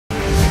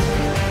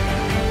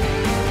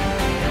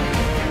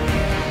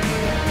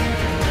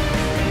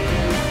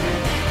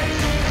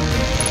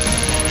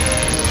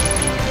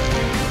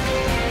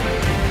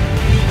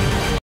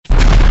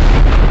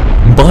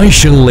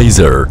HUIBAISHEng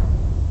Laser.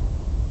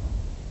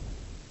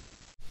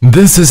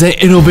 This is an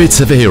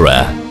innovative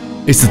era.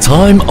 It's the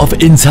time of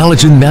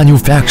intelligent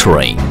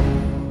manufacturing.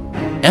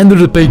 Under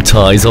the big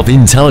ties of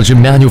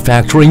intelligent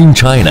manufacturing in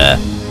China,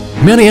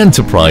 many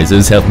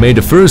enterprises have made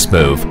the first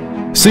move,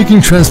 seeking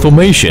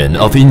transformation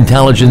of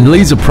intelligent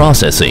laser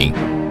processing.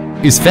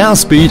 Its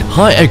fast speed,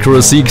 high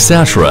accuracy,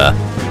 etc.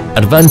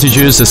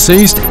 advantages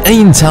assist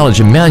in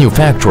intelligent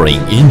manufacturing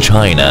in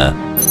China.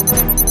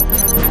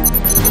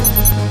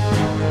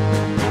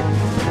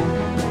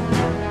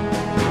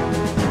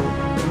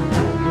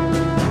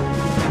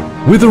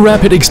 With the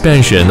rapid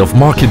expansion of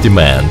market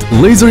demand,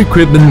 laser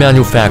equipment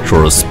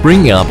manufacturers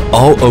spring up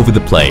all over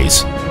the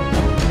place.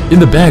 In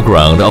the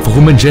background of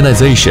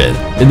homogenization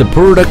in the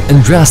product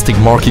and drastic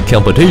market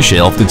competition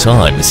of the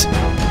times,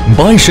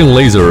 HUIBAISHEng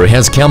Laser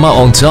has come out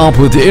on top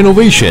with the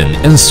innovation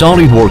and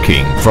solid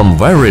working from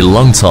very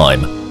long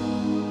time.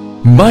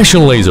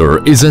 HUIBAISHEng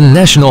Laser is a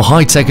national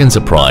high-tech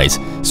enterprise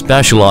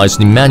specialized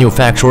in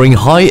manufacturing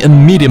high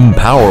and medium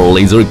power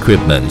laser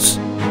equipment.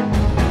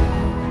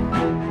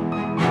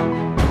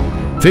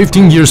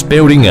 15 years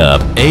building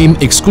up aim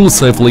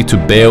exclusively to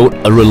build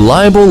a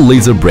reliable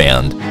laser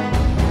brand.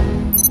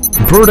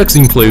 Products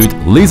include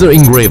laser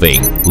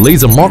engraving,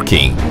 laser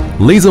marking,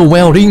 laser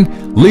welding,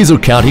 laser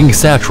cutting,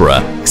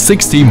 etc.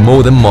 60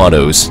 modern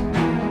models.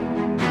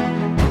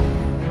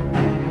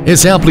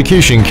 Its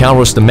application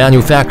covers the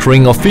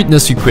manufacturing of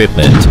fitness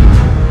equipment,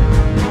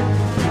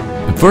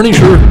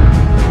 furniture,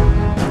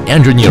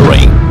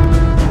 engineering,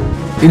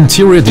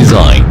 interior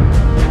design,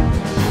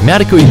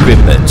 medical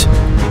equipment,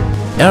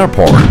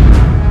 airport,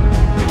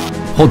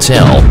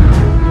 hotel,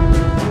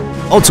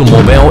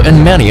 automobile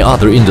and many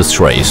other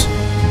industries.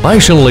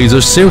 HUIBAISHEng Laser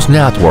sales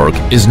network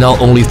is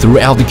not only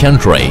throughout the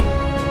country,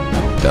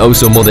 but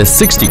also more than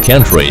 60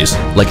 countries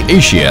like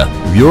Asia,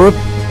 Europe,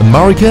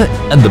 America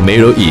and the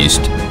Middle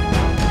East.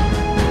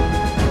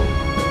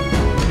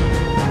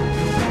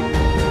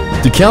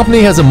 The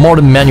company has a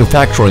modern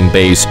manufacturing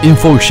base in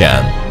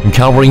FOSHAN,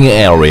 covering an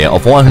area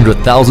of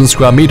 100,000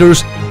 square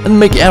meters, and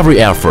make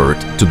every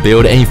effort to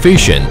build an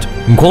efficient,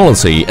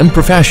 quality and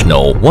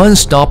professional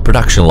one-stop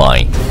production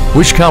line,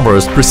 which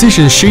covers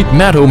precision sheet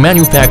metal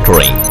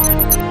manufacturing,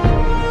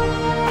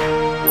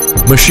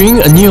 machine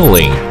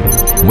annealing,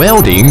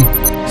 welding,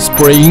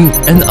 spraying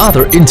and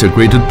other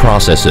integrated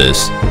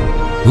processes.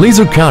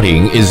 Laser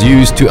cutting is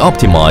used to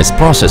optimize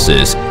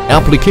processes,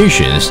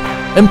 applications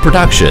and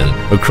production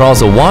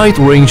across a wide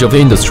range of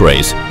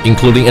industries,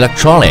 including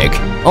electronic,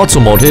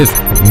 automotive,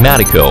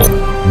 medical,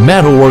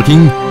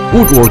 metalworking,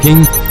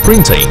 woodworking,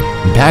 printing,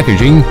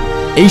 packaging,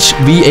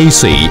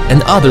 HVAC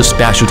and other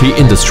specialty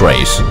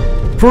industries.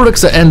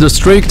 Products are under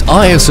strict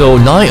ISO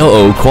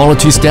 900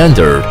 quality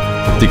standard.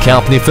 The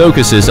company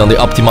focuses on the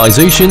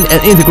optimization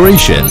and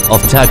integration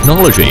of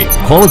technology,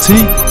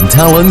 quality,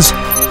 talents,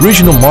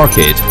 regional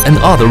market and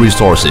other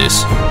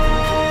resources.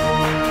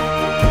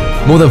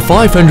 More than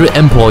 500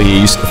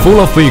 employees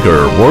full of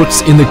vigor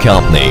works in the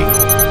company.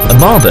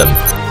 Among them,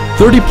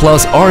 30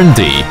 plus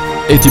R&D,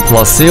 80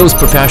 plus sales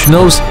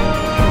professionals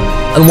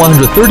and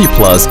 130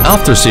 plus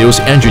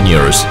after-sales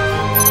engineers.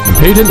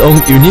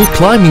 Patent-owned unique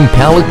climbing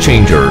pallet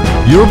changer,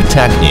 Europe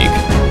technique,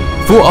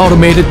 full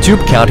automated tube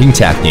cutting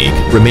technique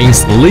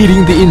remains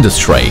leading the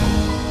industry.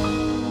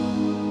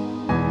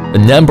 A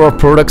number of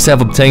products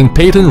have obtained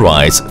patent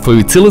rights for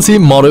utility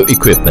model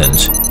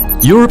equipment.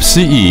 Europe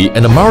CE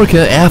and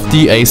America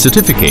FDA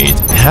certificate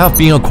have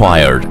been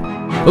acquired.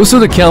 Also,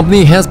 the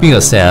company has been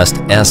assessed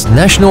as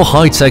National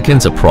High-Tech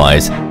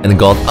Enterprise and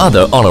got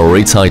other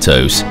honorary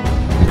titles,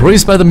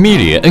 praised by the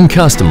media and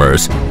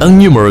customers on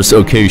numerous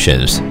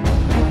occasions.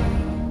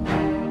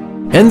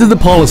 Under the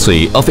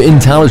policy of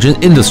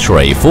Intelligent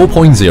Industry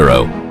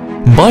 4.0,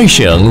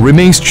 HUIBAISHEng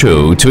remains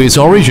true to its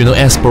original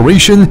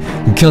aspiration,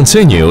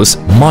 continues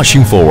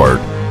marching forward.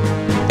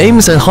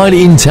 Aims at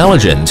highly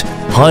intelligent,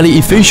 highly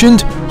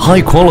efficient,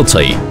 high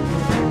quality.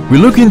 We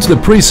look into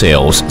the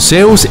pre-sales,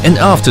 sales and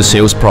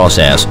after-sales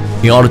process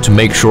in order to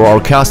make sure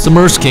our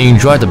customers can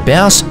enjoy the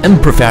best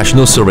and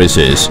professional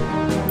services.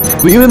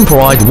 We even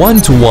provide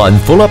one-to-one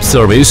follow-up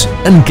service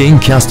and gain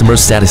customer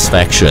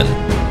satisfaction.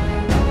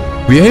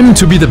 We aim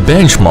to be the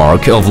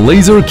benchmark of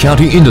laser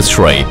cutting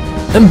industry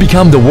and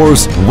become the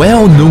world's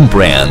well-known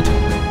brand.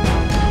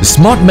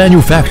 Smart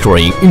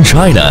manufacturing in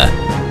China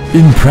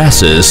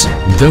impresses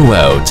the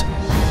world.